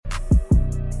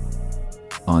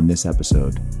on this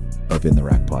episode of In the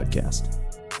Rack Podcast.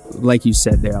 Like you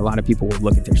said there, a lot of people will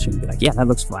look at their shoe and be like, yeah, that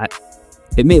looks flat.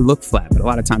 It may look flat, but a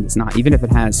lot of times it's not. Even if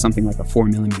it has something like a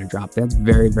 4mm drop, that's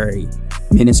very, very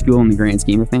minuscule in the grand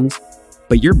scheme of things.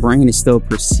 But your brain is still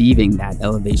perceiving that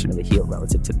elevation of the heel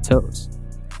relative to the toes.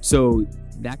 So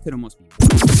that could almost be...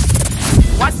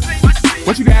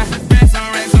 What you got?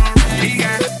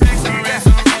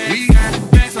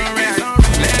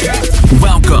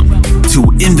 Welcome to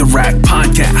In the Rack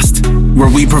Podcast,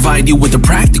 where we provide you with a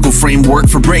practical framework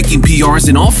for breaking PRs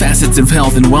in all facets of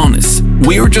health and wellness.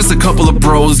 We are just a couple of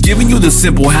bros giving you the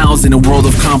simple hows in a world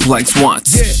of complex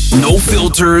wants. No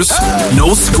filters,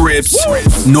 no scripts,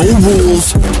 no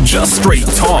rules, just straight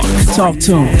talk. Talk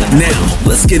to him. Now,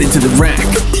 let's get into the rack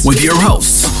with your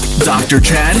hosts, Dr.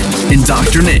 Chad and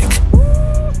Dr. Nick.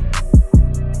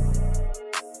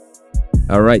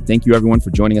 All right. Thank you, everyone, for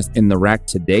joining us in the Rack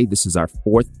today. This is our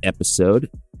 4th episode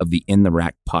of the In the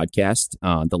Rack podcast.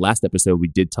 The last episode, we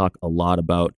did talk a lot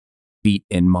about feet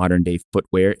and modern day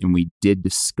footwear. And we did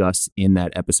discuss in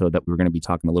that episode that we were going to be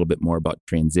talking a little bit more about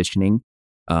transitioning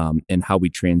and how we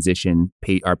transition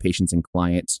our patients and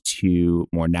clients to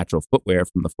more natural footwear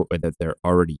from the footwear that they're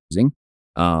already using.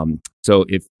 So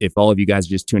if all of you guys are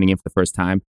just tuning in for the first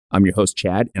time, I'm your host,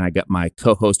 Chad, and I got my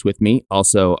co-host with me,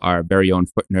 also our very own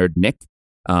foot nerd, Nick.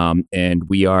 And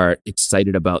we are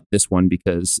excited about this one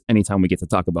because anytime we get to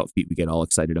talk about feet, we get all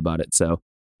excited about it. So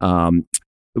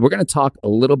we're going to talk a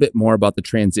little bit more about the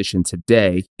transition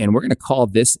today, and we're going to call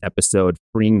this episode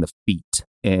Freeing the Feet.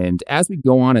 And as we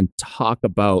go on and talk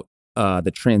about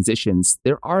the transitions,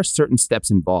 there are certain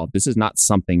steps involved. This is not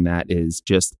something that is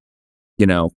just,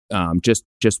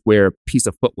 just wear a piece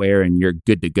of footwear and you're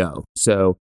good to go.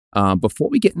 So before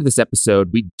we get into this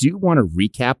episode, we do want to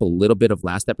recap a little bit of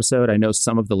last episode. I know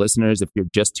some of the listeners, if you're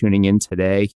just tuning in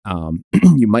today,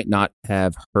 you might not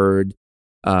have heard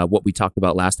what we talked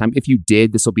about last time. If you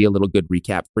did, this will be a little good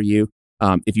recap for you.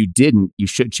 If you didn't, you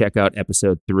should check out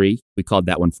episode 3. We called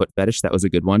that one Foot Fetish. That was a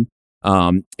good one.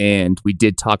 And we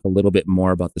did talk a little bit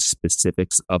more about the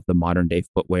specifics of the modern day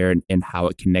footwear and how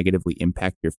it can negatively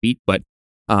impact your feet. But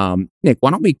Nick,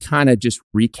 why don't we kind of just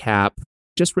recap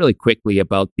just really quickly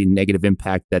about the negative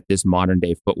impact that this modern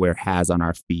day footwear has on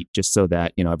our feet, just so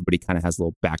that, everybody kind of has a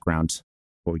little background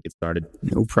before we get started.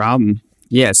 No problem.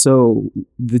 Yeah, so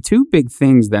the two big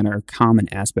things that are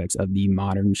common aspects of the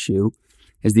modern shoe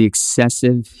is the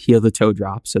excessive heel-to-toe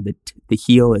drop. So the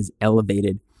heel is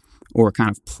elevated or kind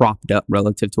of propped up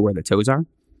relative to where the toes are.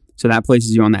 So that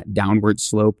places you on that downward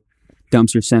slope,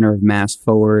 dumps your center of mass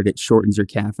forward. It shortens your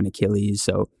calf and Achilles.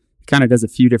 So it kind of does a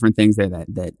few different things there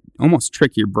that almost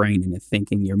trick your brain into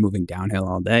thinking you're moving downhill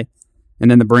all day.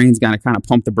 And then the brain's got to kind of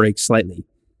pump the brakes slightly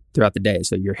throughout the day.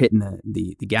 So you're hitting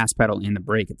the gas pedal and the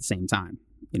brake at the same time,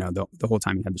 the whole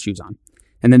time you have the shoes on.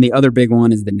 And then the other big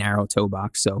one is the narrow toe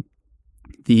box. So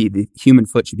the human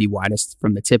foot should be widest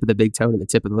from the tip of the big toe to the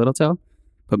tip of the little toe,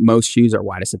 but most shoes are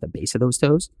widest at the base of those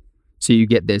toes. So you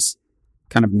get this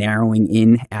kind of narrowing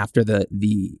in after the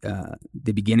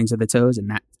beginnings of the toes, and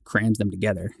that crams them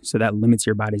together. So that limits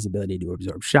your body's ability to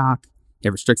absorb shock. It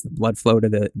restricts the blood flow to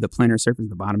the plantar surface,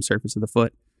 the bottom surface of the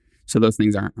foot. So those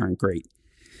things aren't great.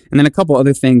 And then a couple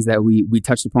other things that we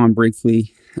touched upon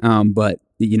briefly, but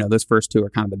those first two are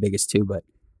kind of the biggest two. But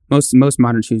most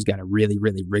modern shoes got a really,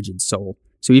 really rigid sole.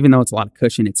 So even though it's a lot of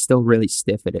cushion, it's still really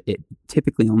stiff. It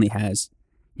typically only has,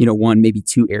 1, maybe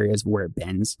 2 areas where it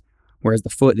bends. Whereas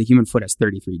the human foot has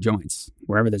 33 joints.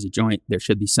 Wherever there's a joint, there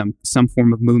should be some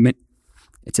form of movement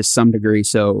to some degree.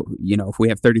 So, if we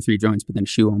have 33 joints, but then a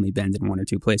shoe only bends in 1 or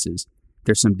 2 places,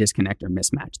 there's some disconnect or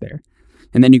mismatch there.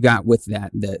 And then you got with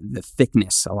that, the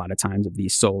thickness a lot of times of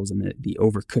these soles and the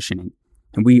over cushioning.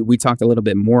 And we talked a little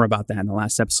bit more about that in the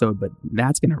last episode, but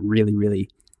that's going to really, really,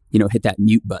 hit that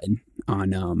mute button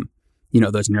on,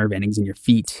 those nerve endings in your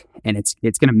feet. And it's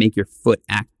going to make your foot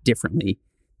act differently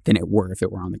than it were if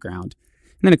it were on the ground.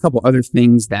 And then a couple other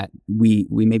things that we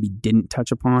maybe didn't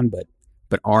touch upon, but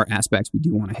are aspects we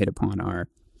do want to hit upon are,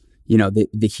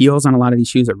 the heels on a lot of these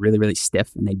shoes are really, really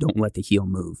stiff and they don't let the heel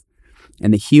move.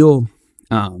 And the heel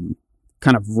kind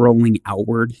of rolling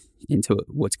outward into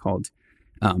what's called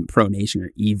pronation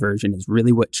or eversion is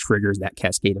really what triggers that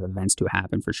cascade of events to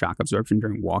happen for shock absorption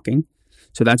during walking.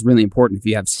 So that's really important. If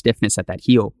you have stiffness at that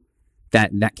heel,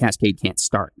 that cascade can't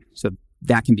start. So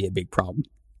that can be a big problem.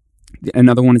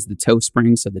 Another one is the toe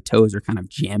spring. So the toes are kind of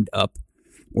jammed up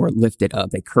or lifted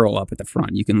up. They curl up at the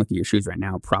front. You can look at your shoes right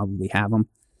now, probably have them.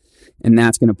 And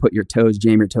that's going to put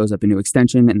jam your toes up into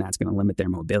extension, and that's going to limit their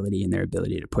mobility and their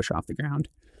ability to push off the ground.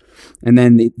 And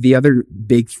then the other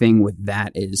big thing with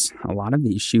that is a lot of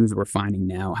these shoes we're finding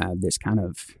now have this kind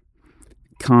of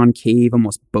concave,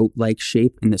 almost boat-like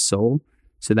shape in the sole.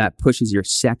 So that pushes your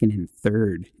second and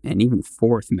third and even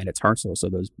fourth metatarsal, so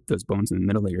those bones in the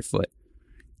middle of your foot,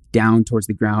 down towards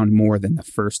the ground more than the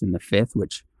first and the fifth,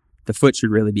 which the foot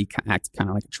should really be act kind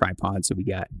of like a tripod. So we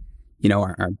got,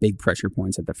 our big pressure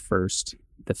points at the first,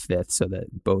 the fifth, so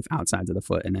that both outsides of the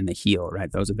foot, and then the heel,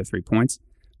 right? Those are the 3 points.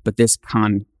 But this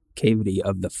concavity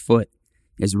of the foot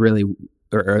is really,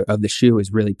 or of the shoe,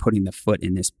 is really putting the foot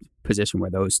in this position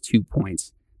where those 2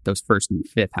 points, those first and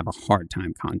fifth, have a hard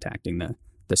time contacting the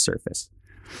surface.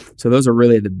 So those are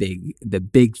really the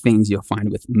big things you'll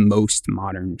find with most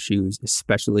modern shoes,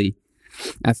 especially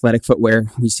athletic footwear.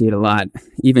 We see it a lot.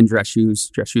 Even dress shoes.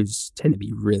 Dress shoes tend to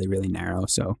be really, really narrow.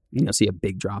 So you'll see a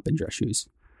big drop in dress shoes.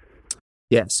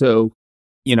 Yeah. So,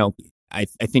 I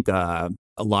think a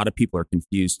lot of people are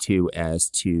confused too as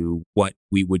to what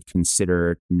we would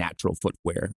consider natural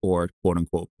footwear, or quote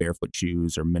unquote barefoot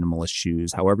shoes or minimalist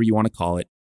shoes, however you want to call it.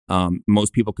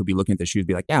 Most people could be looking at the shoes and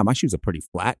be like, yeah, my shoes are pretty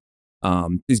flat.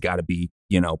 These got to be,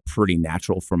 pretty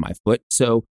natural for my foot.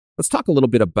 So let's talk a little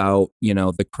bit about,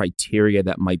 the criteria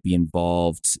that might be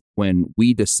involved when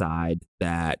we decide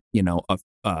that,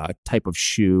 a type of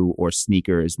shoe or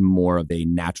sneaker is more of a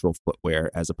natural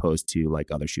footwear as opposed to like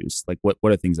other shoes. Like what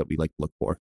are things that we like to look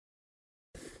for?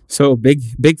 So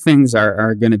big things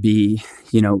are going to be,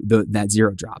 that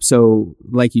zero drop. So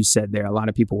like you said there, a lot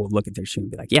of people will look at their shoe and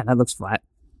be like, yeah, that looks flat.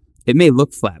 It may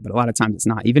look flat, but a lot of times it's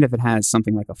not. Even if it has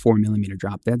something like a 4 millimeter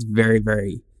drop, that's very,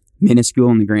 very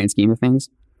minuscule in the grand scheme of things.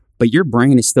 But your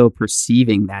brain is still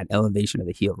perceiving that elevation of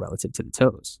the heel relative to the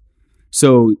toes.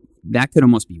 So that could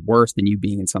almost be worse than you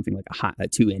being in something like a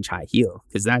 2-inch high heel,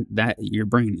 because that your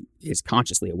brain is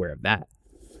consciously aware of that.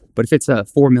 But if it's a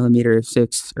 4 millimeter,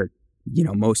 6, or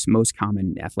most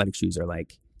common athletic shoes are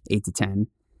like 8 to 10,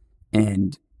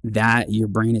 and that your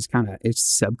brain is it's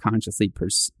subconsciously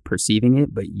perceiving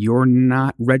it, but you're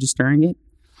not registering it.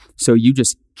 So you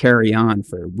just carry on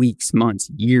for weeks,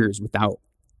 months, years without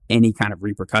any kind of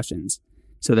repercussions.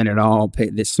 So then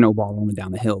this snowball rolling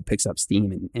down the hill picks up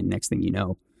steam, and next thing you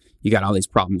know, you got all these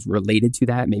problems related to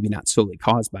that, maybe not solely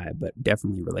caused by it, but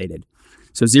definitely related.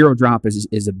 So zero drop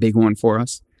is a big one for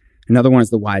us. Another one is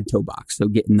the wide toe box. So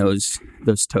getting those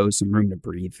toes some room to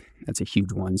breathe. That's a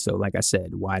huge one. So like I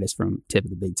said, widest from tip of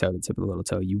the big toe to tip of the little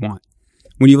toe. You want,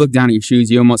 when you look down at your shoes,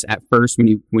 you almost at first, when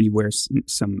you wear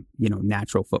some,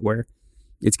 natural footwear,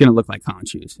 it's going to look like con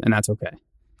shoes, and that's okay.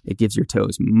 It gives your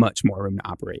toes much more room to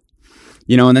operate.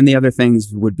 And then the other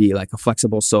things would be like a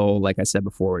flexible sole. Like I said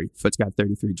before, your foot's got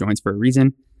 33 joints for a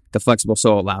reason. The flexible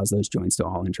sole allows those joints to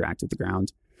all interact with the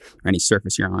ground or any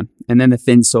surface you're on. And then the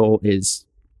thin sole is,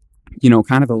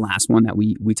 kind of the last one that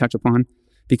we touch upon,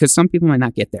 because some people might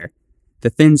not get there. The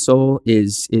thin sole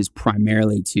is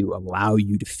primarily to allow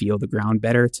you to feel the ground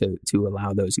better, to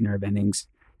allow those nerve endings,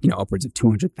 upwards of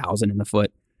 200,000 in the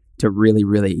foot, to really,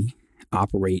 really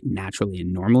operate naturally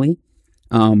and normally.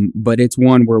 But it's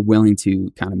one we're willing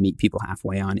to kind of meet people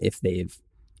halfway on if they've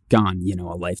gone,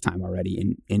 a lifetime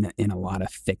already in a lot of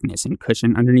thickness and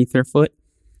cushion underneath their foot.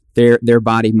 Their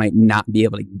body might not be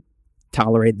able to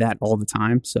tolerate that all the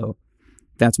time. So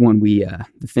that's one the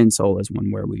thin sole is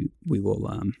one where we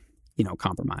will,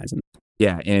 compromise.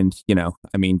 Yeah. And,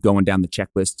 going down the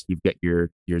checklist, you've got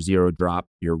your zero drop,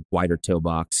 your wider toe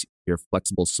box, your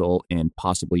flexible sole, and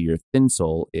possibly your thin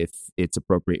sole if it's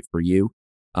appropriate for you.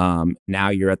 Now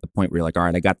you're at the point where you're like, all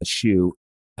right, I got the shoe.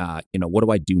 What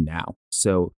do I do now?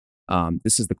 So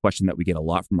this is the question that we get a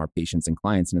lot from our patients and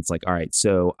clients. And it's like, all right,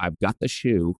 so I've got the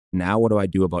shoe. Now what do I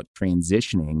do about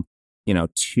transitioning,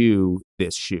 to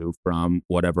this shoe from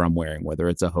whatever I'm wearing, whether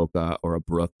it's a Hoka or a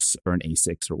Brooks or an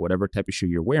Asics or whatever type of shoe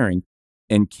you're wearing?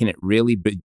 And can it really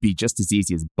be just as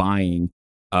easy as buying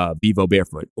a Bevo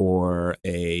Barefoot or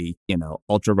a,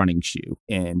 ultra running shoe?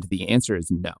 And the answer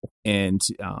is no. And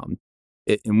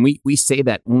we say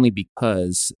that only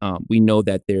because we know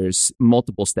that there's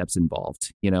multiple steps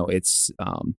involved.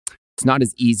 It's not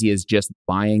as easy as just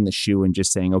buying the shoe and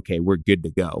just saying, okay, we're good to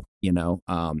go.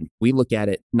 We look at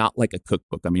it not like a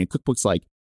cookbook. I mean, a cookbook's like,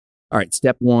 all right,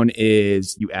 step 1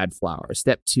 is you add flour.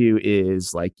 Step 2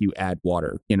 is like you add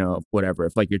water, whatever.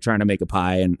 If like you're trying to make a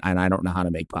pie and I don't know how to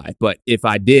make pie, but if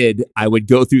I did, I would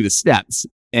go through the steps.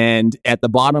 And at the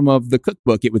bottom of the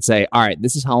cookbook, it would say, all right,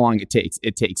 this is how long it takes.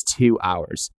 It takes 2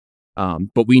 hours.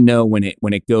 But we know when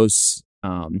it goes,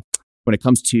 when it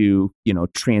comes to,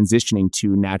 transitioning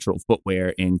to natural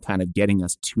footwear and kind of getting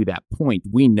us to that point,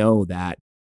 we know that,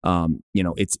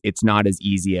 it's not as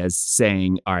easy as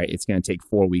saying, all right, it's going to take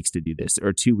 4 weeks to do this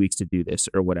or 2 weeks to do this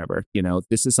or whatever.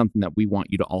 This is something that we want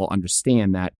you to all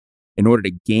understand, that in order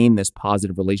to gain this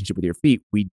positive relationship with your feet,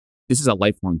 we this is a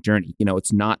lifelong journey.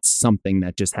 It's not something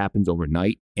that just happens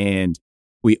overnight. And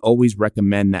we always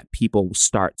recommend that people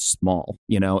start small,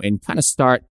 and kind of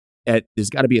start there's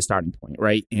got to be a starting point,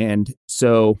 right? And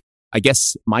so I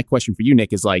guess my question for you,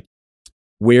 Nick, is like,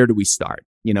 where do we start?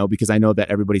 Because I know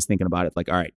that everybody's thinking about it like,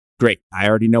 all right, great. I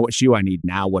already know what shoe I need.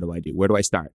 Now what do I do? Where do I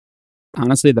start?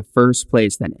 Honestly, the first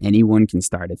place that anyone can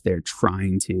start if they're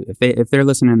trying to, if they're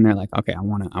listening and they're like, okay, I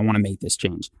want to make this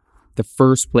change. The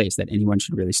first place that anyone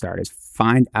should really start is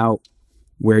find out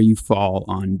where you fall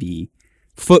on the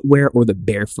footwear or the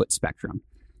barefoot spectrum.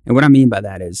 And what I mean by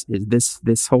that is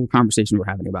this whole conversation we're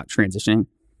having about transitioning,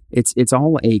 it's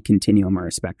all a continuum or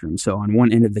a spectrum. So on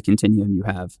one end of the continuum, you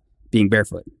have being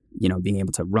barefoot, being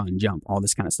able to run, jump, all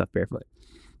this kind of stuff barefoot.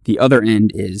 The other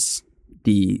end is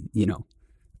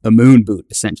a moon boot,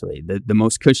 essentially, the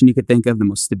most cushion you could think of, the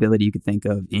most stability you could think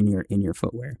of in your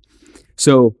footwear.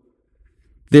 So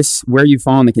this, where you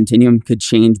fall on the continuum, could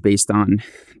change based on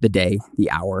the day, the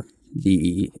hour,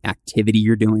 the activity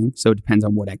you're doing. So it depends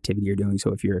on what activity you're doing.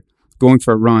 So if you're going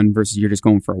for a run versus you're just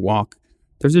going for a walk,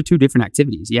 those are two different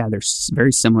activities. Yeah, they're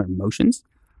very similar motions,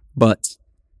 but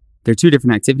they're two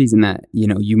different activities in that,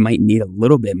 you might need a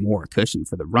little bit more cushion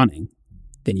for the running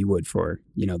than you would for,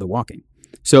 the walking.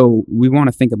 So we want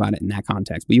to think about it in that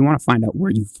context, but you want to find out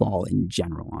where you fall in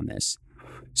general on this.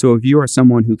 So if you are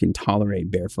someone who can tolerate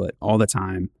barefoot all the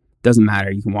time, doesn't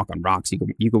matter, you can walk on rocks, you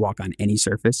can walk on any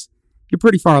surface, you're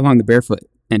pretty far along the barefoot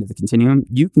end of the continuum,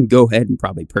 you can go ahead and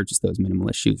probably purchase those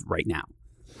minimalist shoes right now.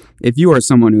 If you are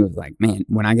someone who is like, man,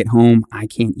 when I get home, I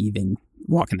can't even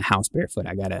walk in the house barefoot.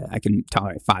 I can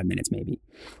tolerate 5 minutes maybe.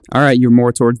 All right, you're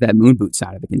more towards that moon boot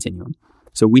side of the continuum.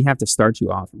 So we have to start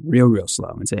you off real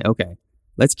slow and say, okay,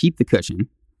 let's keep the cushion.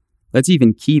 Let's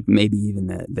even keep maybe even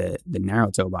the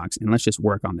narrow toe box, and let's just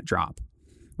work on the drop,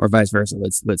 or vice versa.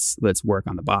 Let's work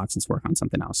on the box. Let's work on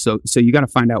something else. So you got to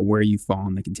find out where you fall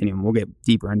in the continuum. We'll get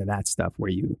deeper into that stuff where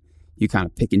you kind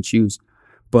of pick and choose,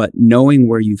 but knowing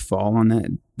where you fall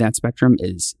on that spectrum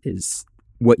is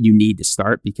what you need to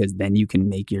start, because then you can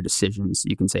make your decisions.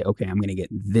 You can say, okay, I'm going to get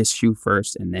this shoe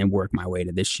first and then work my way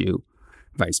to this shoe,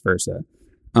 vice versa.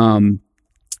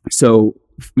 So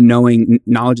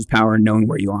knowledge is power, and knowing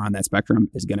where you are on that spectrum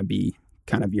is going to be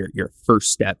kind of your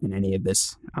first step in any of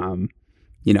this,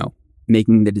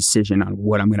 making the decision on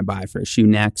what I'm going to buy for a shoe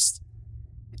next,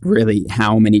 really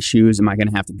how many shoes am I going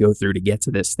to have to go through to get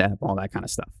to this step, all that kind of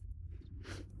stuff.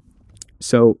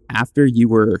 So after you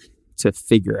were to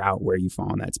figure out where you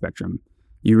fall on that spectrum,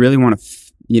 you really want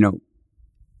to,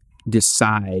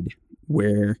 decide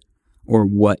where or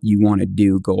what you want to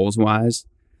do goals wise.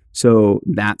 So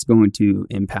that's going to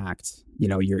impact,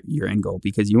 your end goal,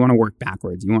 because you want to work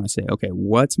backwards. You want to say, okay,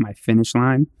 what's my finish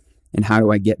line and how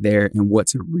do I get there? And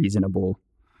what's a reasonable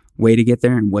way to get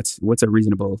there? And what's a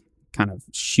reasonable kind of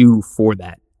shoe for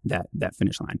that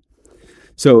finish line?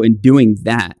 So in doing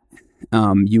that,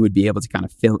 you would be able to kind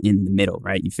of fill in the middle,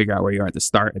 right? You figure out where you are at the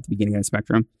start, at the beginning of the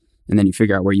spectrum, and then you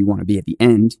figure out where you want to be at the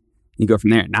end. And you go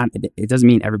from there. It doesn't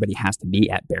mean everybody has to be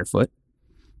at barefoot,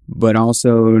 but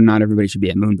also not everybody should be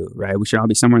at moon boot, right? We should all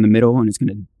be somewhere in the middle, and it's going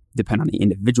to depend on the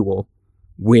individual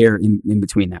where in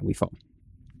between that we fall.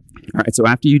 All right, so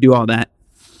after you do all that,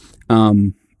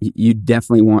 you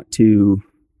definitely want to,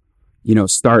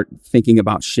 start thinking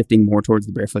about shifting more towards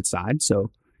the barefoot side.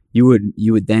 So you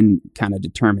would then kind of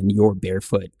determine your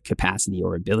barefoot capacity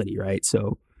or ability, right?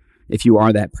 So if you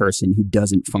are that person who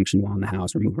doesn't function well in the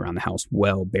house or move around the house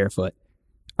well barefoot,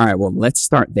 all right, well, let's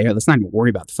start there. Let's not even worry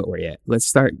about the footwear yet. Let's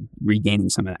start regaining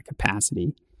some of that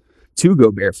capacity to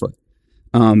go barefoot.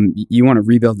 You want to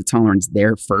rebuild the tolerance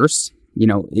there first,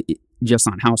 just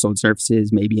on household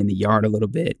surfaces, maybe in the yard a little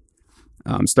bit.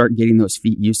 Start getting those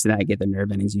feet used to that, get the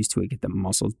nerve endings used to it, get the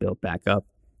muscles built back up.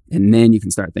 And then you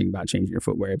can start thinking about changing your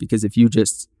footwear, because if you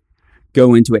just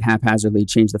go into it haphazardly,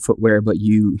 change the footwear, but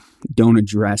you don't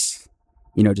address,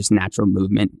 just natural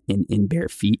movement in bare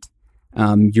feet,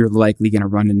 you're likely going to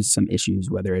run into some issues,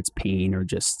 whether it's pain or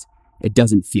just it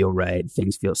doesn't feel right.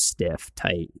 Things feel stiff,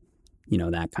 tight,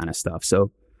 that kind of stuff.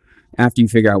 So after you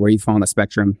figure out where you fall on the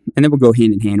spectrum, and then we'll go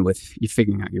hand in hand with you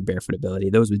figuring out your barefoot ability,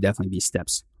 those would definitely be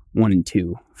steps 1 and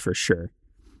 2 for sure.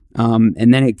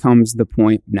 And then it comes the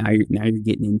point now you're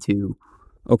getting into,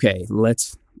 okay,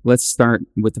 let's start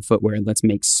with the footwear. Let's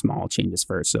make small changes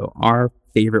first. So our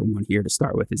favorite one here to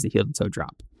start with is the heel to toe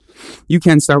drop. You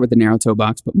can start with the narrow toe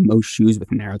box, but most shoes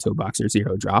with a narrow toe box are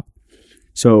 0 drop.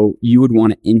 So you would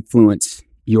want to influence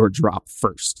your drop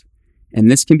first.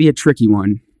 And this can be a tricky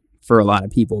one for a lot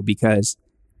of people, because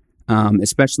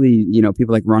especially,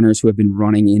 people like runners who have been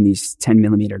running in these 10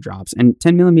 millimeter drops, and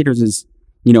 10 millimeters is,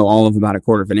 all of about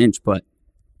 1/4 of an inch, but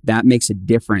that makes a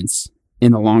difference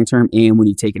in the long term, and when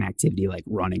you take an activity like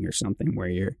running or something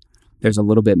where there's a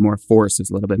little bit more force,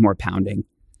 there's a little bit more pounding.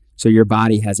 So your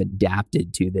body has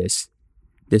adapted to this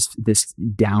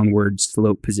downward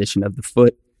slope position of the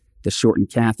foot, the shortened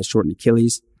calf, the shortened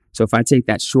Achilles. So if I take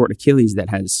that short Achilles that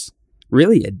has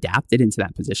really adapted into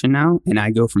that position now, and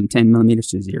I go from 10 millimeters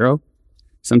to 0,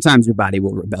 sometimes your body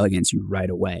will rebel against you right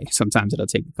away. Sometimes it'll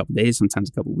take a couple days, sometimes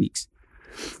a couple weeks.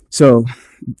 So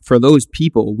for those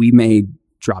people, we may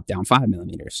drop down 5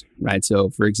 millimeters, right? So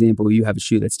for example, you have a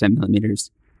shoe that's 10 millimeters.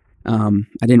 I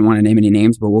didn't want to name any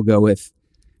names, but we'll go with,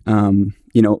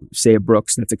 say a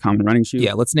Brooks, that's a common running shoe.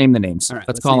 Yeah, let's name the names. All right,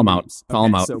 let's call them out. Call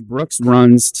them out. So Brooks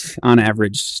runs on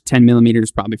average 10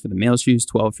 millimeters, probably for the male shoes,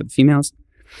 12 for the females.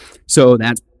 So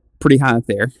that's pretty high up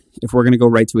there. If we're going to go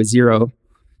right to a 0,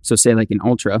 so say like an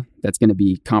Ultra, that's going to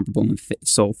be comparable in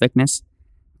sole thickness.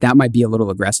 That might be a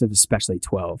little aggressive, especially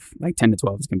 12. Like 10 to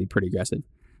 12 is going to be pretty aggressive.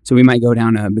 So we might go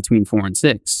down to between 4 and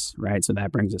 6, right? So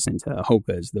that brings us into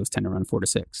Hokas. Those tend to run 4 to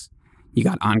 6. You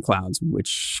got On Clouds,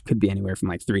 which could be anywhere from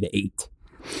like 3 to 8.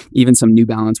 Even some New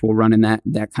Balance will run in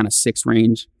that kind of 6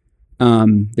 range.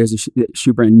 There's a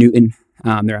shoe brand, Newton.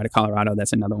 They're out of Colorado.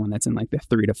 That's another one that's in like the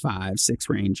 3 to 5, 6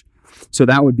 range. So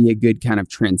that would be a good kind of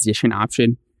transition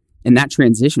option. And that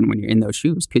transition, when you're in those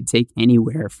shoes, could take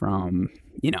anywhere from,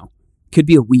 could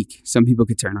be a week. Some people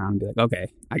could turn around and be like, okay,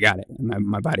 I got it.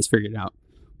 My body's figured it out.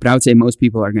 But I would say most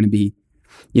people are going to be,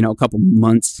 a couple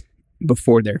months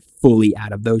before they're fully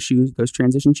out of those shoes, those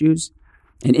transition shoes.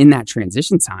 And in that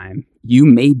transition time, you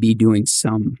may be doing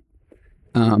some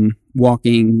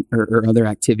walking or other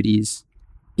activities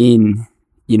in,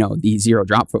 the 0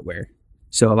 drop footwear.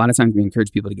 So a lot of times we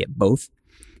encourage people to get both.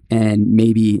 And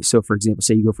maybe, so for example,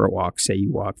 say you go for a walk, say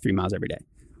you walk 3 miles every day.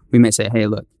 We may say, hey,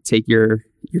 look, take your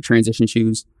transition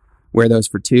shoes, wear those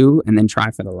for 2, and then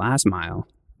try for the last mile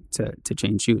to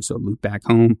change shoes. So loop back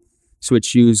home, switch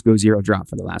shoes, go 0 drop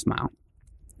for the last mile.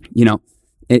 And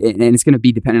it's going to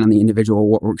be dependent on the individual,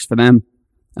 what works for them.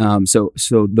 So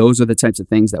those are the types of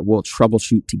things that we'll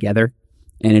troubleshoot together,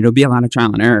 and it'll be a lot of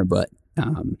trial and error, but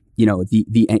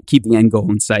keep the end goal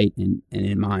in sight and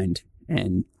in mind.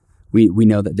 And we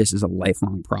know that this is a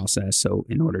lifelong process. So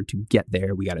in order to get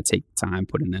there, we got to take time,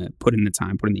 put in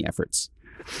the efforts.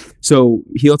 So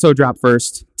heel toe drop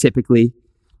first, typically,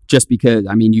 just because,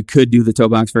 you could do the toe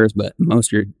box first, but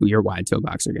most of your wide toe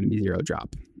box are going to be 0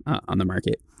 drop on the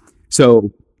market.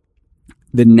 So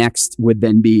the next would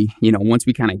then be, once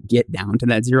we kind of get down to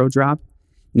that 0 drop,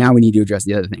 now we need to address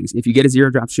the other things. If you get a 0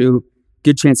 drop shoe,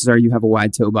 good chances are you have a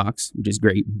wide toe box, which is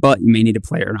great, but you may need to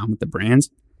play around with the brands,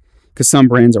 because some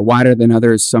brands are wider than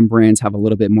others. Some brands have a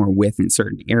little bit more width in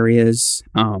certain areas.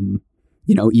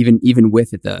 Even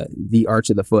width at the arch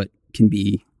of the foot can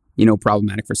be,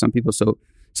 problematic for some people. So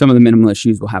some of the minimalist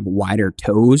shoes will have wider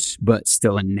toes, but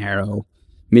still a narrow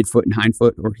midfoot and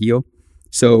hindfoot or heel.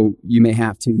 So you may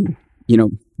have to,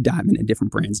 dive into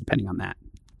different brands depending on that.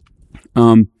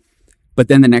 But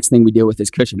then the next thing we deal with is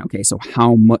cushion. Okay, so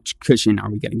how much cushion are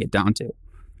we going to get down to?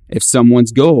 If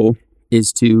someone's goal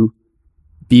is to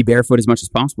be barefoot as much as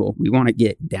possible, we want to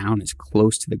get down as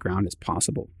close to the ground as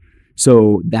possible.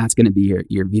 So that's going to be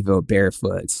your Vivo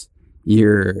Barefoots,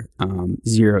 your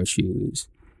 0 shoes,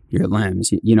 your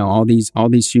Lems, all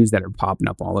these shoes that are popping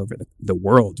up all over the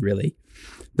world, really.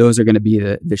 Those are going to be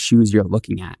the shoes you're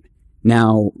looking at.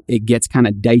 Now, it gets kind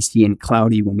of dicey and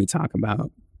cloudy when we talk about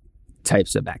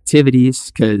types of activities,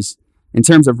 because in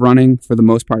terms of running, for the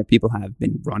most part, people have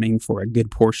been running for a good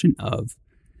portion of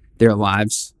their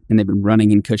lives, and they've been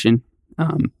running in cushion,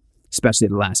 especially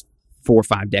the last 4 or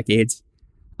 5 decades.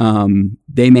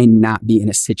 They may not be in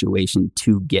a situation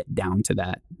to get down to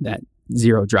that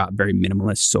 0 drop, very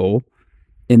minimalist sole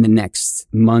in the next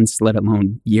months, let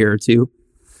alone year or 2.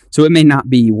 So it may not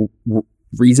be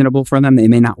reasonable for them. They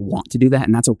may not want to do that,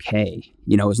 and that's okay.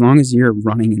 As long as you're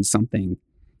running in something,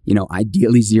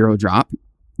 ideally 0 drop,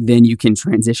 then you can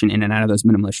transition in and out of those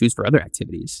minimalist shoes for other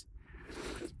activities.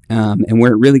 And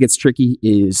where it really gets tricky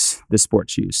is the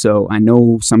sports shoes. So I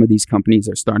know some of these companies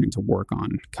are starting to work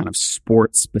on kind of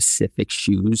sport-specific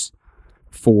shoes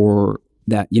for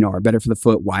that, are better for the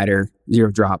foot, wider,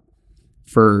 0 drop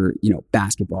for,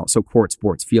 basketball. So court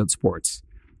sports, field sports.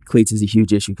 Cleats is a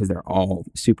huge issue because they're all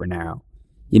super narrow.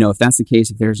 If that's the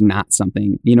case, if there's not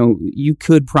something, you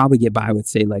could probably get by with,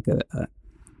 say, like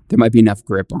there might be enough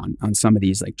grip on some of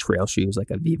these like trail shoes, like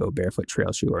a Vivo Barefoot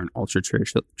trail shoe or an Ultra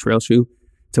trail shoe,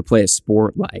 to play a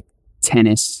sport like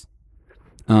tennis,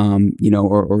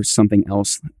 or something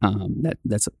else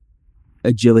that's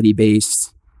agility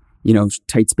based,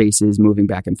 tight spaces, moving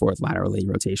back and forth laterally,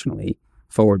 rotationally,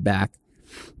 forward, back.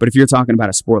 But if you're talking about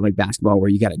a sport like basketball where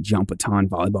you got to jump a ton,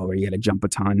 volleyball where you got to jump a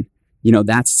ton,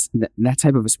 that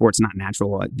type of a sport's not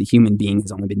natural. The human being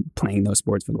has only been playing those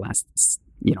sports for the last,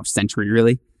 century,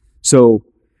 really. So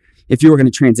if you were going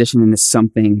to transition into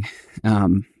something,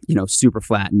 super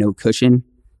flat, no cushion,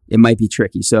 it might be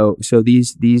tricky. So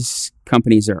these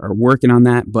companies are working on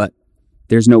that, but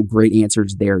there's no great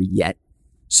answers there yet.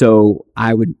 So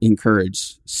I would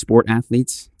encourage sport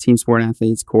athletes, team sport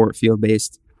athletes, court,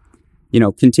 field-based,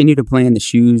 continue to play in the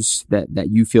shoes that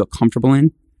you feel comfortable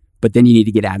in, but then you need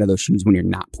to get out of those shoes when you're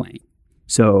not playing.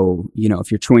 So,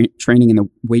 if you're training in the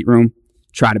weight room,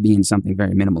 try to be in something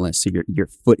very minimalist so your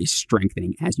foot is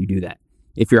strengthening as you do that.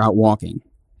 If you're out walking,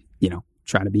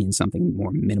 try to be in something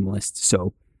more minimalist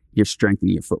so you're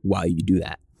strengthening your foot while you do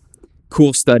that.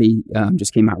 Cool study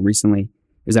just came out recently.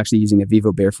 It was actually using a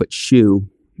Vivo Barefoot shoe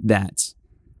that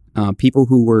people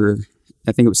who were,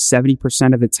 I think it was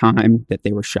 70% of the time that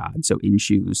they were shod, so in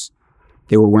shoes,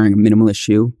 they were wearing a minimalist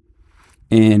shoe.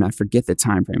 And I forget the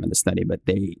time frame of the study, but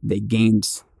they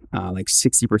gained like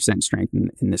 60% strength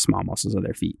in the small muscles of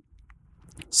their feet.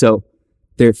 So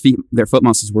their foot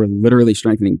muscles were literally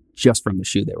strengthening just from the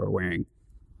shoe they were wearing,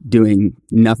 doing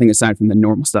nothing aside from the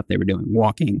normal stuff they were doing,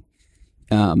 walking,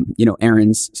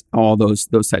 errands, all those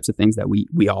types of things that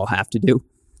we all have to do.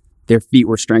 Their feet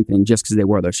were strengthening just because they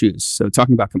wore those shoes. So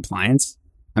talking about compliance,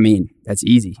 that's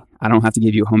easy. I don't have to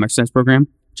give you a home exercise program.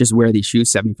 Just wear these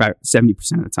shoes 70%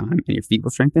 of the time and your feet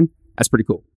will strengthen. That's pretty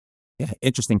cool. Yeah.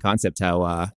 Interesting concept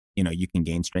how, you can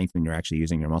gain strength when you're actually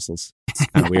using your muscles. It's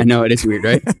kind of weird. I know, it is weird,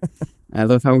 right? I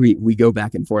love how we go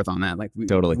back and forth on that. Like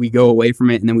Totally. We go away from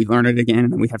it and then we learn it again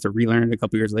and then we have to relearn it a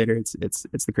couple years later. It's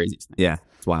the craziest thing. Yeah.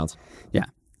 It's wild. Yeah.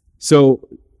 So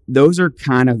those are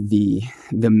kind of the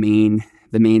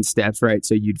main steps, right?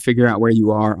 So you'd figure out where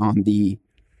you are on the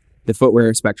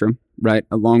footwear spectrum, right?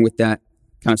 Along with that,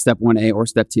 kind of step 1A or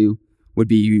step 2 would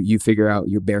be you figure out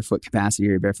your barefoot capacity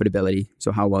or your barefoot ability.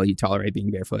 So how well you tolerate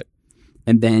being barefoot.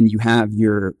 And then you have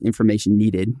your information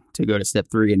needed to go to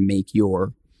step 3 and make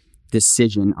your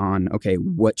decision on, okay,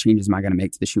 what changes am I going to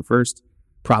make to the shoe first?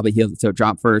 Probably heel to toe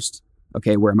drop first.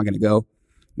 Okay, where am I going to go?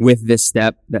 With this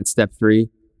step, that's step 3,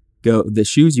 go the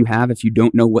shoes you have, if you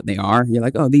don't know what they are, you're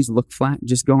like, oh, these look flat.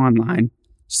 Just go online,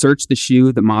 search the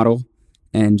shoe, the model,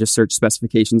 and just search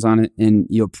specifications on it, and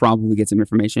you'll probably get some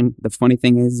information. The funny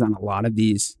thing is, on a lot of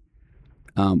these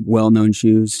well-known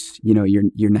shoes, your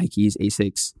Nikes,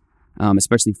 Asics,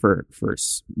 especially for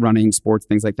running, sports,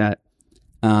 things like that,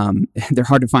 they're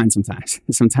hard to find sometimes.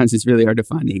 Sometimes it's really hard to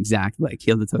find the exact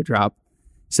heel to toe drop.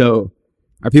 So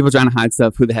are people trying to hide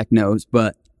stuff? Who the heck knows?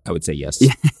 But I would say yes.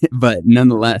 But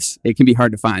nonetheless, it can be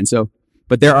hard to find. So,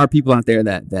 but there are people out there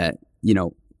that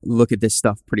look at this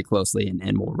stuff pretty closely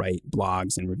and will write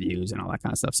blogs and reviews and all that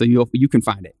kind of stuff. So you can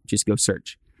find it. Just go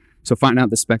search. So find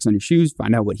out the specs on your shoes,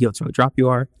 find out what heel to toe drop you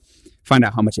are, find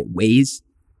out how much it weighs,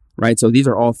 right? So these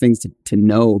are all things to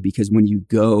know, because when you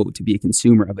go to be a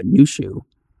consumer of a new shoe,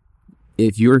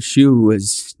 if your shoe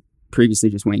was previously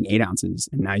just weighing 8 ounces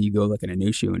and now you go look at a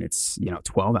new shoe and it's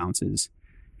 12 ounces,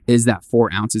 is that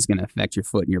 4 ounces going to affect your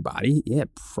foot and your body? Yeah,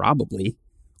 probably.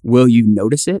 Will you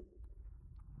notice it?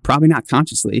 Probably not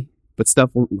consciously, but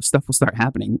stuff will start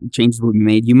happening. Changes will be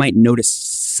made. You might notice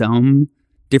some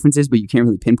differences, but you can't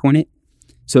really pinpoint it.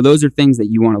 So those are things that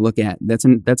you want to look at. That's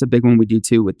a big one we do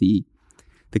too with the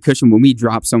cushion. When we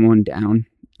drop someone down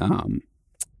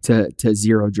to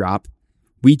zero drop,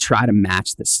 we try to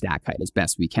match the stack height as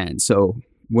best we can. So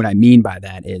what I mean by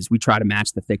that is we try to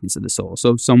match the thickness of the sole.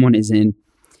 So if someone is in,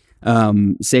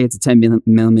 say it's a 10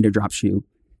 millimeter drop shoe,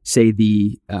 say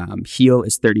the heel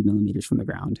is 30 millimeters from the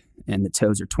ground and the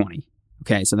toes are 20.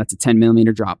 Okay, so that's a 10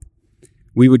 millimeter drop.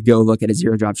 We would go look at a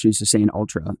zero drop shoe, so say an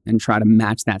Ultra, and try to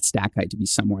match that stack height to be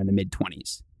somewhere in the mid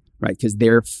 20s, right? Because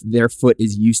their foot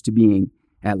is used to being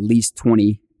at least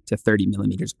 20 to 30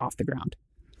 millimeters off the ground.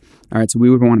 All right, so we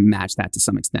would want to match that to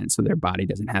some extent so their body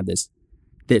doesn't have this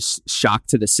shock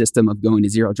to the system of going to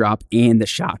zero drop and the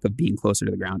shock of being closer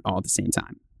to the ground all at the same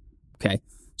time. Okay,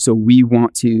 so we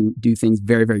want to do things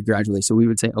very, very gradually. So we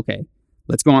would say, okay,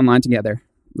 let's go online together.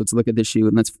 Let's look at this shoe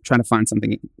and let's try to find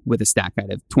something with a stack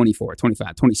height of 24,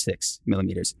 25, 26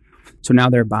 millimeters. So now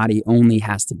their body only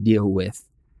has to deal with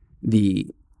the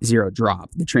zero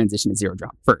drop, the transition to zero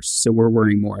drop first. So we're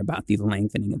worrying more about the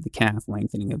lengthening of the calf,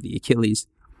 lengthening of the Achilles,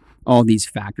 all these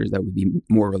factors that would be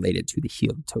more related to the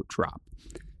heel to toe drop.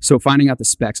 So finding out the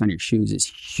specs on your shoes is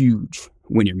huge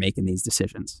when you're making these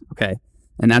decisions. Okay.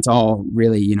 And that's all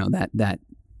really,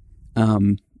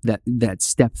 that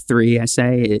step 3, I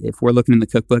say. If we're looking in the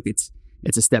cookbook, it's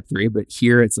a step 3, but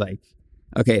here it's like,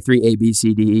 okay, 3A, B,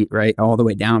 C, D, right? All the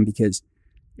way down, because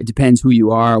it depends who you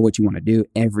are, what you want to do.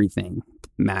 Everything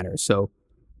matters. So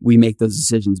we make those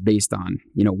decisions based on,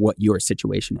 what your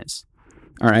situation is.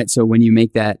 All right. So when you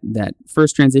make that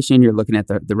first transition, you're looking at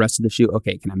the rest of the shoe.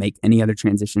 Okay. Can I make any other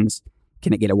transitions?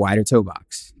 Can I get a wider toe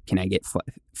box? Can I get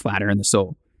flatter in the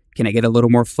sole? Can I get a little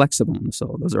more flexible in the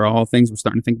sole? Those are all things we're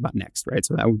starting to think about next, right?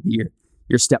 So that would be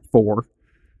your step 4.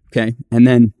 Okay. And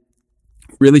then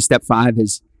really step 5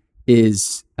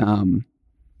 is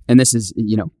and this is,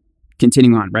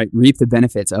 continuing on, right? Reap the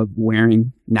benefits of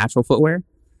wearing natural footwear,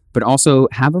 but also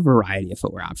have a variety of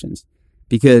footwear options.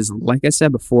 Because like I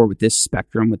said before, with this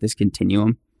spectrum, with this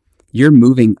continuum, you're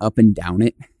moving up and down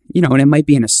it, and it might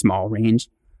be in a small range,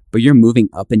 but you're moving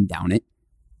up and down it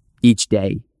each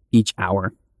day, each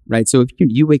hour, right? So if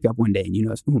you wake up one day and you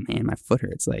notice, oh man, my foot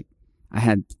hurts. Like I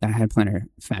had plantar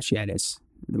fasciitis,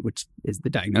 which is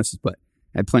the diagnosis, but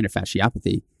I had plantar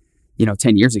fasciopathy,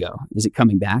 10 years ago. Is it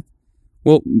coming back?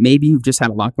 Well, maybe you've just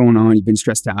had a lot going on. You've been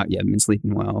stressed out. You haven't been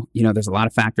sleeping well. There's a lot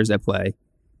of factors at play,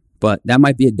 but that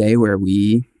might be a day where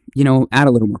we, add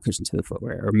a little more cushion to the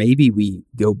footwear, or maybe we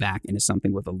go back into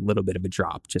something with a little bit of a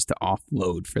drop just to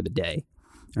offload for the day,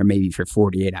 or maybe for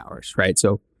 48 hours, right?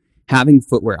 So having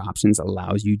footwear options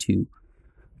allows you to,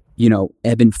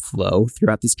 ebb and flow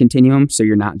throughout this continuum. So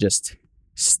you're not just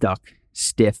stuck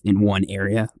stiff in one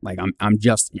area. Like I'm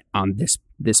just on this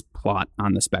plot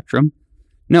on the spectrum.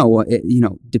 No,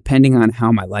 depending on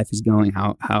how my life is going,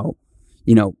 how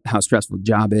stressful the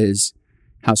job is,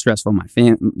 how stressful my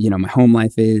my home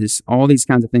life is, all these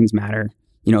kinds of things matter.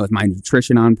 Is my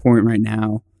nutrition on point right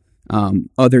now?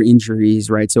 Other injuries,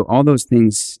 right? So all those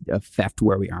things affect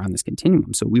where we are on this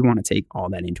continuum. So we want to take all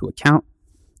that into account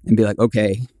and be like,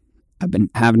 okay, I've been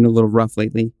having a little rough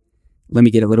lately. Let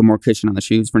me get a little more cushion on the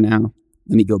shoes for now.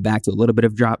 Let me go back to a little bit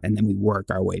of drop, and then we work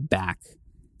our way back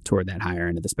toward that higher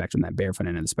end of the spectrum, that barefoot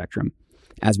end of the spectrum,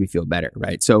 as we feel better,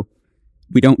 right? So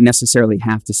we don't necessarily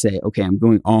have to say, okay, I'm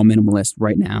going all minimalist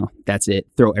right now. That's it.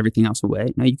 Throw everything else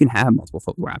away. No, you can have multiple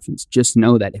footwear options. Just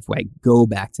know that if I go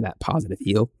back to that positive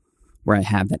heel, where I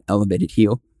have that elevated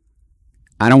heel,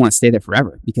 I don't want to stay there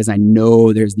forever, because I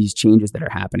know there's these changes that are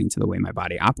happening to the way my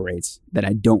body operates that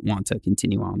I don't want to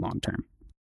continue on long term.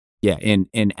 Yeah. And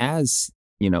as,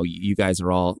 you guys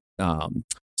are all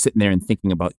sitting there and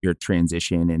thinking about your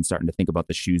transition and starting to think about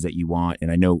the shoes that you want.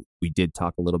 And I know we did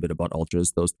talk a little bit about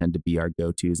ultras. Those tend to be our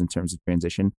go-tos in terms of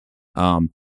transition.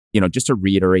 Just to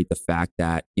reiterate the fact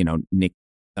that, Nick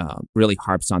really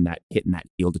harps on that hitting that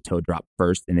heel to toe drop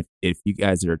first. And if you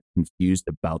guys are confused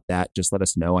about that, just let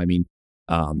us know. I mean,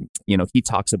 he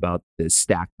talks about the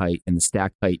stack height, and the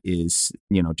stack height is,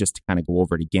 just to kind of go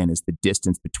over it again, is the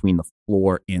distance between the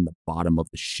floor and the bottom of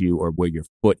the shoe, or where your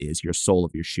foot is, your sole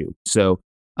of your shoe. So,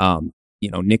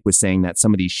 Nick was saying that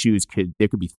some of these shoes there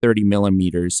could be 30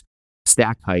 millimeters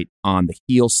stack height on the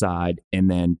heel side,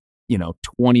 and then,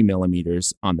 20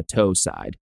 millimeters on the toe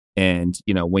side. And,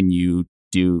 when you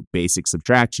do basic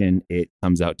subtraction, it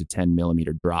comes out to 10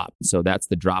 millimeter drop. So that's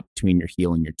the drop between your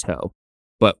heel and your toe.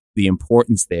 But the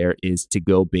importance there is to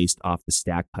go based off the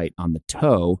stack height on the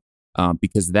toe,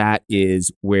 because that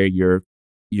is where your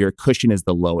cushion is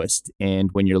the lowest. And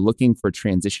when you're looking for a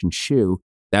transition shoe,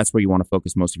 that's where you want to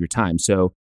focus most of your time.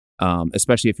 So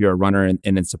especially if you're a runner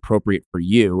and it's appropriate for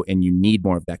you and you need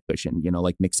more of that cushion,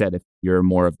 like Nick said, if you're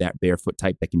more of that barefoot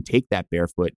type that can take that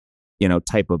barefoot,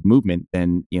 type of movement,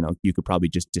 then, you could probably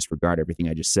just disregard everything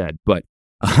I just said.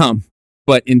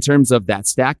 But in terms of that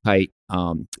stack height,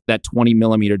 that 20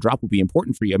 millimeter drop will be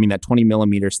important for you. I mean, that 20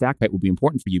 millimeter stack height will be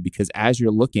important for you, because as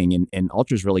you're looking, and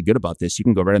Ultra's really good about this, you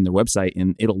can go right on their website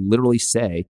and it'll literally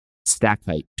say stack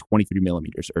height 23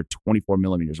 millimeters or 24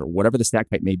 millimeters or whatever the stack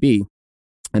height may be.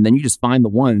 And then you just find the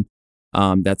one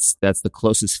that's the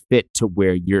closest fit to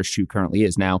where your shoe currently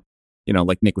is. Now,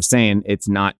 like Nick was saying, it's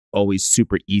not always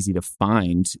super easy to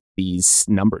find these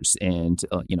numbers. And,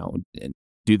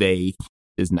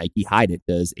 does Nike hide it?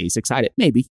 Does ASICS hide it?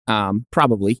 Maybe,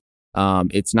 probably.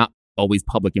 It's not always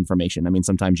public information. I mean,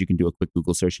 sometimes you can do a quick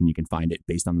Google search and you can find it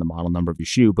based on the model number of your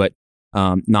shoe, but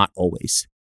not always.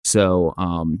 So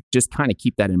just kind of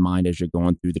keep that in mind as you're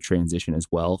going through the transition as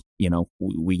well.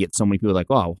 We get so many people like,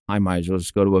 oh, I might as well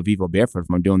just go to a Vivo Barefoot if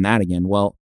I'm doing that again.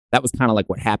 Well, that was kind of like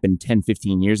what happened 10,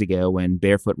 15 years ago when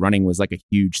barefoot running was like a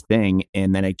huge thing.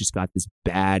 And then it just got this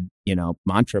bad,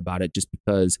 mantra about it just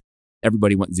because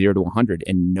everybody went 0 to 100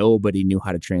 and nobody knew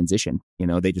how to transition.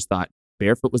 They just thought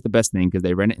barefoot was the best thing because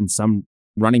they read it in some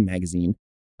running magazine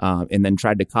and then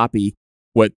tried to copy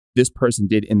what this person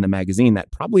did in the magazine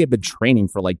that probably had been training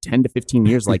for like 10 to 15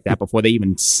 years like that before they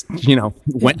even,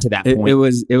 went to that point.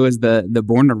 It was the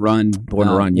Born to Run.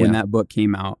 Yeah. When that book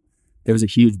came out, there was a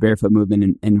huge barefoot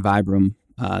movement in Vibram,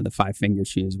 the 5 finger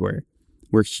shoes, where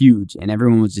were huge, and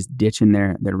everyone was just ditching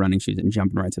their running shoes and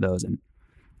jumping right to those. And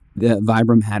the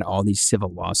Vibram had all these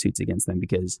civil lawsuits against them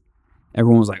because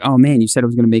everyone was like, "Oh man, you said it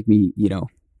was going to make me,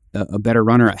 a better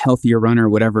runner, a healthier runner,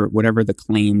 whatever the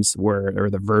claims were or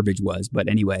the verbiage was." But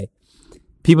anyway,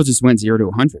 people just went 0 to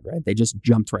 100, right? They just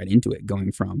jumped right into it,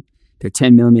 going from their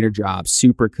 10 millimeter drop,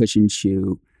 super cushioned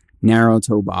shoe, narrow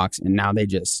toe box, and now they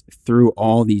just threw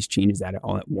all these changes at it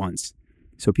all at once.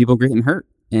 So people getting hurt.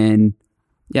 And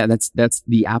yeah, that's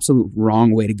the absolute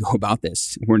wrong way to go about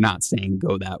this. We're not saying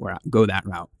go that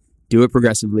route. Do it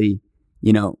progressively,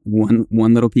 one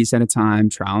little piece at a time,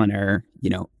 trial and error,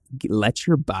 let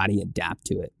your body adapt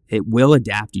to it. It will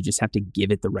adapt. You just have to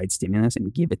give it the right stimulus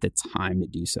and give it the time to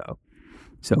do so.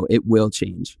 So it will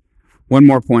change. One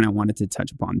more point I wanted to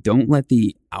touch upon. Don't let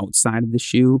the outside of the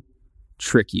shoe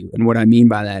trick you. And what I mean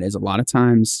by that is a lot of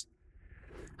times,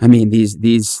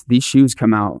 these shoes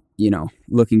come out,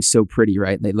 looking so pretty,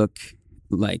 right? They look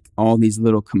like all these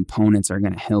little components are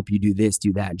going to help you do this,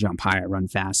 do that, jump higher, run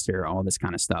faster, all this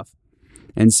kind of stuff.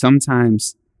 And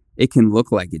sometimes it can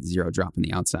look like it's 0 drop on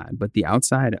the outside, but the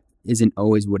outside isn't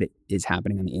always what it is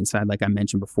happening on the inside. Like I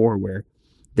mentioned before, where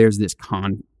there's this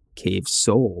concave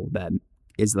sole that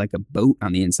is like a boat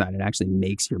on the inside. It actually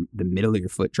makes the middle of your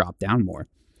foot drop down more.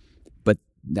 But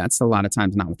that's a lot of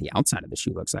times not what the outside of the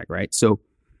shoe looks like, right? So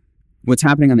what's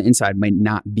happening on the inside might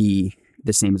not be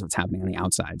the same as what's happening on the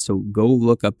outside. So go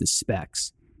look up the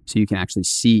specs so you can actually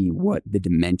see what the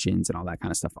dimensions and all that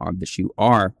kind of stuff of the shoe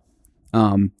are.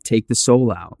 Take the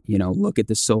sole out, look at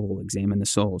the sole, examine the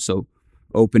sole. So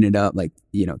open it up,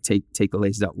 take the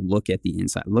laces out, look at the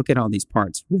inside, look at all these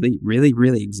parts, really, really,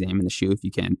 really examine the shoe if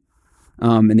you can.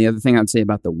 And the other thing I would say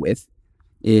about the width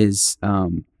is,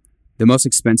 the most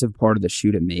expensive part of the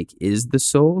shoe to make is the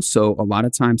sole. So a lot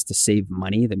of times to save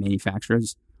money, the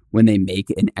manufacturers, when they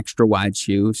make an extra wide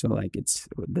shoe, so like it's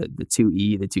the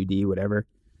 2E, the 2D, whatever,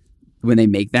 when they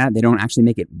make that, they don't actually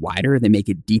make it wider, they make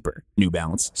it deeper. New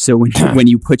Balance. So when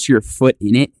you put your foot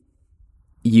in it,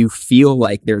 you feel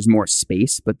like there's more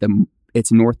space, but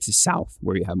it's north to south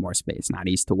where you have more space, not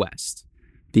east to west,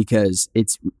 because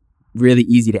it's really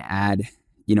easy to add,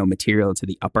 material to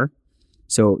the upper.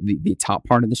 So the top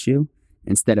part of the shoe,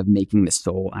 instead of making the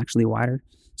sole actually wider.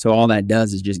 So all that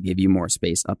does is just give you more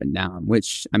space up and down,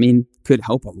 which, could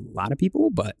help a lot of people,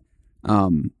 but,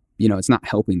 it's not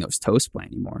helping those toes play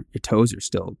anymore. Your toes are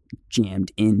still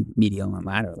jammed in medial and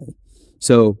laterally.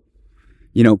 So,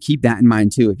 keep that in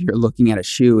mind too. If you're looking at a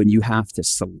shoe and you have to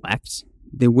select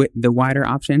the wider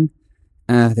option,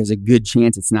 there's a good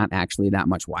chance it's not actually that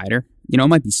much wider. It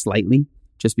might be slightly,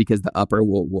 just because the upper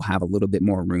will have a little bit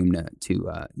more room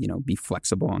to be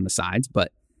flexible on the sides.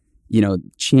 But,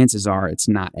 chances are it's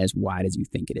not as wide as you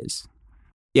think it is.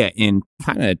 Yeah, and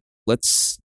kind of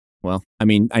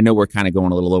I know we're kind of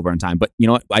going a little over on time, but you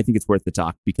know what? I think it's worth the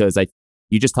talk because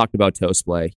you just talked about toe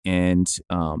splay, and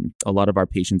a lot of our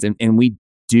patients, and we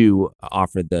do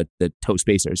offer the toe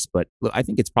spacers, but I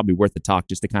think it's probably worth the talk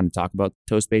just to kind of talk about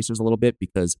toe spacers a little bit,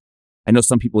 because I know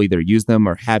some people either use them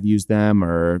or have used them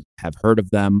or have heard of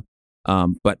them.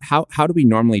 But how do we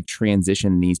normally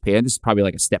transition these? This is probably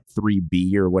like a step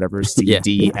 3B or whatever, C,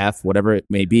 D, F, whatever it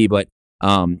may be. But,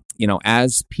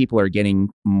 as people are getting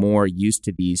more used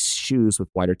to these shoes with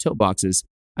wider toe boxes,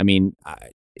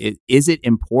 is it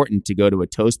important to go to a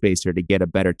toe spacer to get a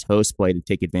better toe splay to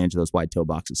take advantage of those wide toe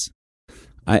boxes?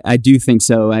 I do think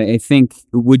so. I think,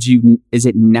 is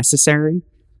it necessary?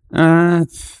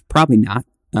 Probably not.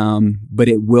 But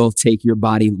it will take your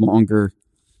body longer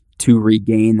to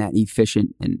regain that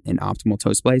efficient and optimal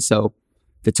toe splay. So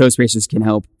the toe spacers can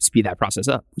help speed that process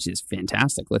up, which is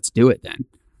fantastic. Let's do it then.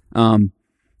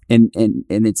 And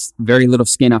it's very little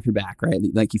skin off your back, right?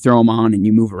 Like you throw them on and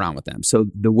you move around with them. So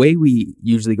the way we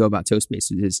usually go about toe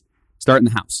spacers is start in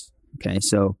the house. Okay.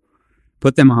 So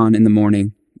put them on in the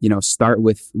morning, start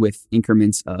with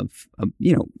increments of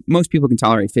most people can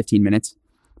tolerate 15 minutes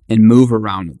and move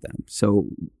around with them. So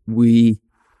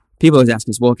people always ask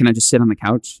us, well, can I just sit on the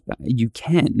couch? You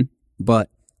can, but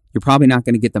you're probably not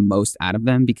going to get the most out of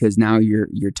them because now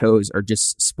your toes are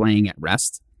just splaying at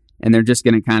rest and they're just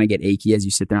going to kind of get achy as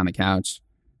you sit there on the couch.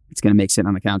 It's going to make sitting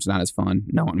on the couch not as fun.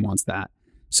 No one wants that.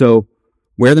 So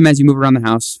wear them as you move around the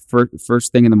house.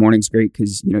 First thing in the morning is great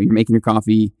because, you're making your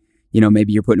coffee,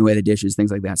 maybe you're putting away the dishes,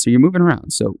 things like that. So you're moving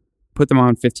around. So put them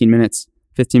on 15 minutes.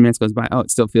 15 minutes goes by. Oh,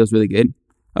 it still feels really good.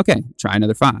 Okay, try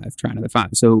another 5.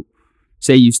 So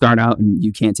say you start out and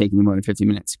you can't take any more than 15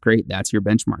 minutes. Great, that's your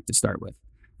benchmark to start with.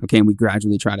 Okay, and we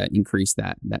gradually try to increase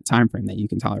that time frame that you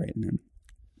can tolerate in them.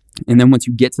 And then once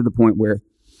you get to the point where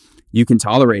you can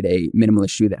tolerate a minimalist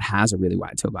shoe that has a really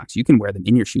wide toe box, you can wear them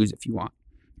in your shoes if you want,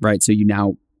 right? So you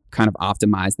now kind of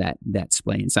optimize that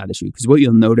splay inside the shoe. Because what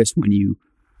you'll notice when you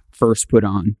first put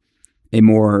on a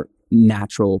more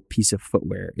natural piece of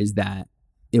footwear is that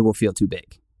it will feel too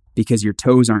big because your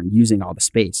toes aren't using all the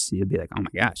space. You'll be like, oh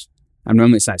my gosh, I'm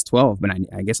normally a size 12, but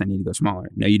I guess I need to go smaller.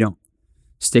 No, you don't.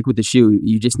 Stick with the shoe.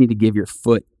 You just need to give your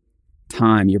foot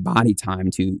time, your body time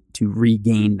to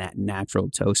regain that natural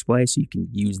toe splay so you can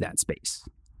use that space.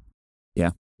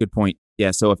 Yeah, good point.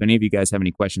 Yeah, so if any of you guys have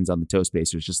any questions on the toe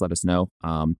spacers, just let us know.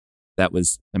 That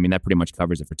pretty much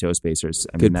covers it for toe spacers.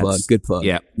 Good plug.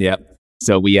 Yeah.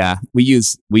 So we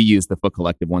use the Foot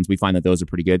Collective ones. We find that those are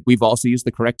pretty good. We've also used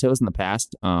the Correct Toes in the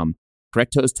past.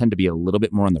 Correct Toes tend to be a little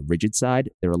bit more on the rigid side.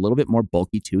 They're a little bit more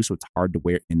bulky too, so it's hard to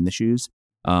wear in the shoes,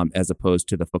 as opposed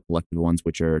to the Foot Collective ones,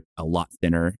 which are a lot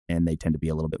thinner and they tend to be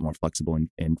a little bit more flexible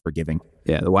and forgiving.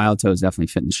 Yeah, the Wild Toes definitely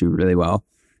fit in the shoe really well.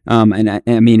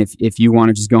 If you want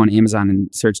to just go on Amazon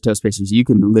and search toe spacers, you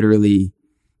can literally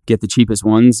get the cheapest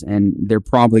ones, and they're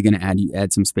probably going to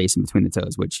add some space in between the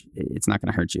toes, which it's not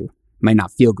going to hurt you. It might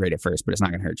not feel great at first, but it's not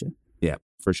going to hurt you. Yeah,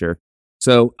 for sure.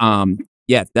 So,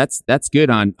 that's good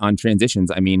on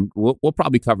transitions. I mean, we'll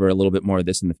probably cover a little bit more of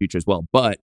this in the future as well.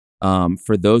 But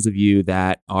for those of you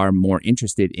that are more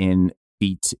interested in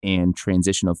feet and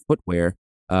transition of footwear,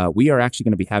 we are actually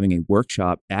going to be having a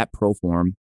workshop at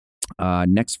Proform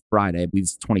next Friday, I believe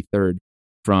it's 23rd,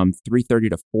 from 3:30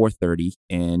 to 4:30.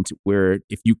 And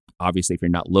if you're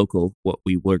not local, what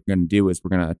we're going to do is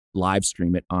we're going to live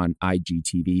stream it on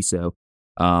IGTV. So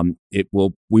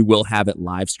we will have it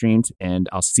live streamed, and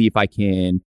I'll see if I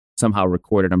can somehow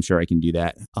record it. I'm sure I can do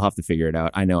that. I'll have to figure it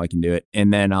out. I know I can do it.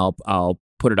 And then I'll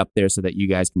put it up there so that you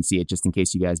guys can see it, just in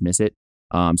case you guys miss it.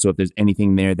 So if there's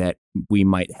anything there that we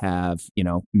might have,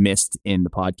 missed in the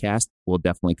podcast, we'll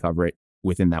definitely cover it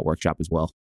within that workshop as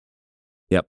well.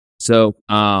 Yep. So,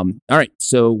 all right.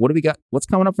 So what do we got? What's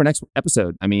coming up for next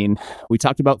episode? I mean, we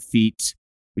talked about feet.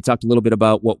 We talked a little bit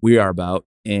about what we are about,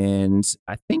 and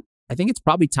I think it's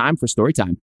probably time for story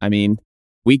time. I mean,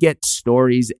 we get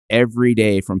stories every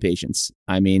day from patients.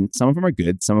 I mean, some of them are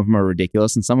good, some of them are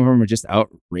ridiculous, and some of them are just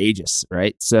outrageous,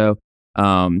 right? So,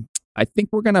 I think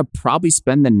we're going to probably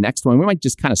spend the next one. We might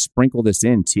just kind of sprinkle this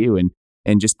in too,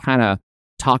 and just kind of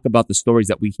talk about the stories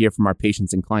that we hear from our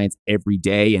patients and clients every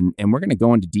day. And we're going to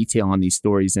go into detail on these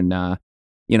stories. And,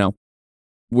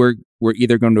 we're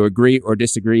either going to agree or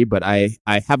disagree, but I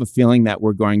have a feeling that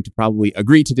we're going to probably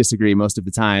agree to disagree most of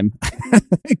the time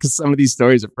because some of these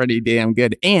stories are pretty damn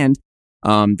good. And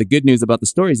the good news about the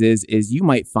stories is you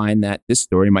might find that this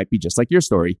story might be just like your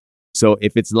story. So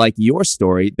if it's like your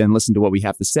story, then listen to what we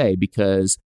have to say,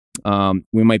 because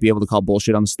we might be able to call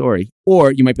bullshit on the story,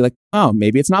 or you might be like, oh,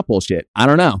 maybe it's not bullshit. I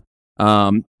don't know.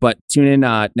 But tune in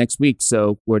next week.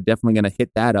 So we're definitely going to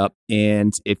hit that up.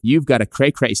 And if you've got a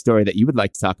cray-cray story that you would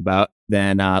like to talk about,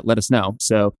 then let us know.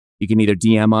 So you can either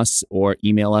DM us or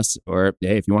email us, or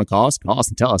hey, if you want to call us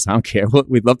and tell us. I don't care.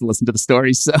 We'd love to listen to the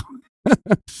stories.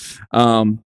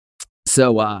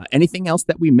 So, anything else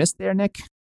that we missed there, Nick?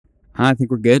 I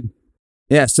think we're good.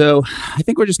 Yeah, so I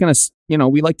think we're just going to,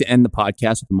 we like to end the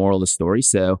podcast with the moral of the story.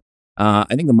 So I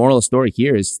think the moral of the story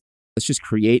here is, let's just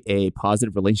create a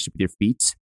positive relationship with your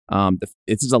feet.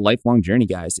 This is a lifelong journey,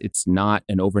 guys. It's not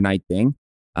an overnight thing.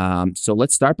 So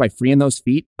let's start by freeing those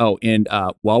feet. Oh, and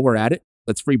while we're at it,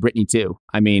 let's free Britney too.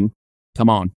 I mean, come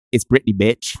on. It's Britney,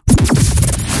 bitch.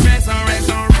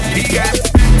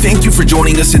 Thank you for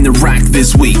joining us in the rack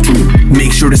this week.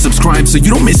 Make sure to subscribe so you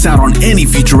don't miss out on any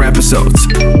future episodes.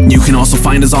 You can also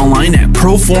find us online at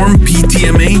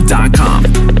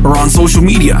proformptma.com or on social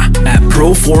media at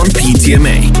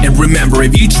proformptma. And remember,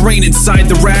 if you train inside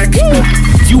the rack,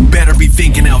 you better be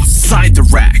thinking outside the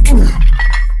rack.